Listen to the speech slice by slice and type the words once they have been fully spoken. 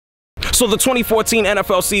So the 2014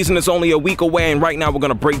 NFL season is only a week away, and right now we're going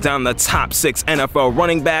to break down the top 6 NFL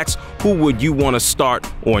running backs. Who would you want to start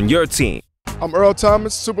on your team? I'm Earl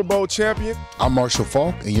Thomas, Super Bowl champion. I'm Marshall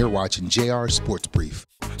Falk, and you're watching JRSportBrief.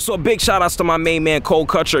 So a big shout outs to my main man, Cole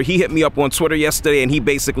Kutcher. He hit me up on Twitter yesterday, and he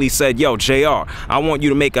basically said, yo, JR, I want you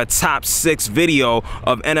to make a top 6 video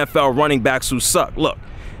of NFL running backs who suck. Look,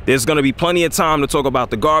 there's going to be plenty of time to talk about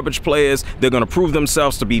the garbage players. They're going to prove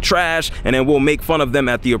themselves to be trash, and then we'll make fun of them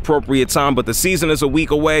at the appropriate time. But the season is a week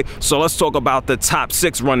away, so let's talk about the top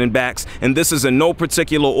 6 running backs. And this is in no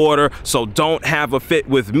particular order, so don't have a fit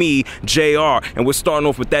with me, JR. And we're starting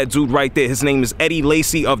off with that dude right there. His name is Eddie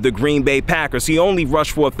Lacy of the Green Bay Packers. He only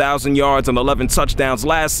rushed for 1,000 yards and 11 touchdowns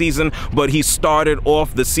last season, but he started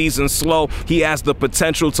off the season slow. He has the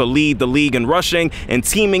potential to lead the league in rushing, and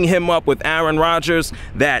teaming him up with Aaron Rodgers,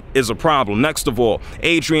 that is a problem. Next of all,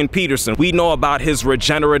 Adrian Peterson. We know about his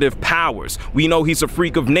regenerative powers. We know he's a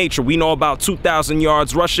freak of nature. We know about 2,000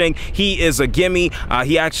 yards rushing. He is a gimme.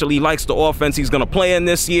 He actually likes the offense he's going to play in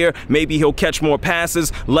this year. Maybe he'll catch more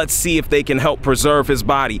passes. Let's see if they can help preserve his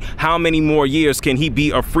body. How many more years can he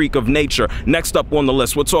be a freak of nature? Next up on the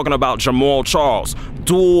list, we're talking about Jamal Charles,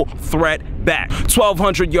 dual threat back.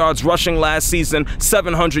 1,200 yards rushing last season,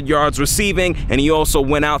 700 yards receiving, and he also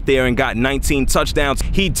went out there and got 19 touchdowns.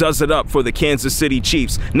 He does it up for the Kansas City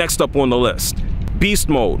Chiefs. Next up on the list, beast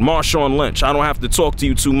mode, Marshawn Lynch. I don't have to talk to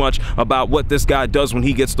you too much about what this guy does when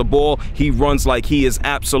he gets the ball. He runs like he is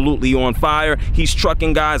absolutely on fire. He's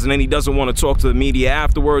trucking guys, and then he doesn't want to talk to the media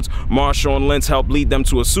afterwards. Marshawn Lynch helped lead them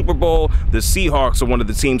to a Super Bowl. The Seahawks are one of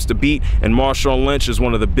the teams to beat, and Marshawn Lynch is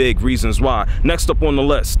one of the big reasons why. Next up on the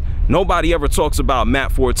list, nobody ever talks about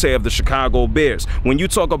Matt Forte of the Chicago Bears. When you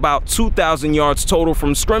talk about 2,000 yards total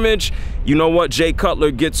from scrimmage, you know what? Jay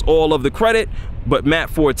Cutler gets all of the credit, but Matt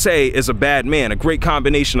Forte is a bad man. A great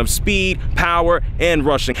combination of speed, power, and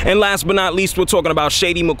rushing. And last but not least, we're talking about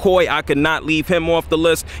Shady McCoy. I could not leave him off the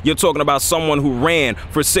list. You're talking about someone who ran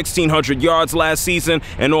for 1,600 yards last season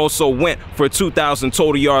and also went for 2,000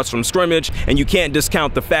 total yards from scrimmage. And you can't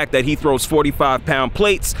discount the fact that he throws 45-pound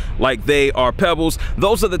plates like they are pebbles.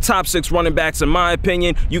 Those are the top 6 running backs in my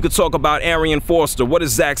opinion. You could talk about Arian Foster. What is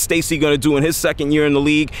Zach Stacy going to do in his 2nd year in the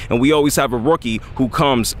league? And we always have a rookie who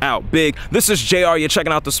comes out big. This is JR, you're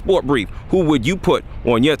checking out the Sport Brief. Who would you put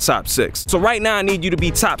on your top 6? So right now I need you to be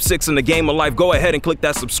top 6 in the game of life. Go ahead and click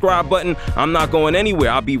that subscribe button. I'm not going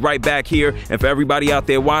anywhere. I'll be right back here. And for everybody out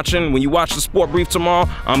there watching, when you watch the Sport Brief tomorrow,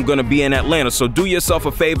 I'm going to be in Atlanta. So do yourself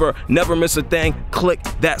a favor. Never miss a thing. Click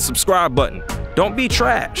that subscribe button. Don't be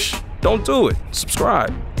trash. Don't do it.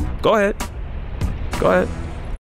 Subscribe. Go ahead. Go ahead.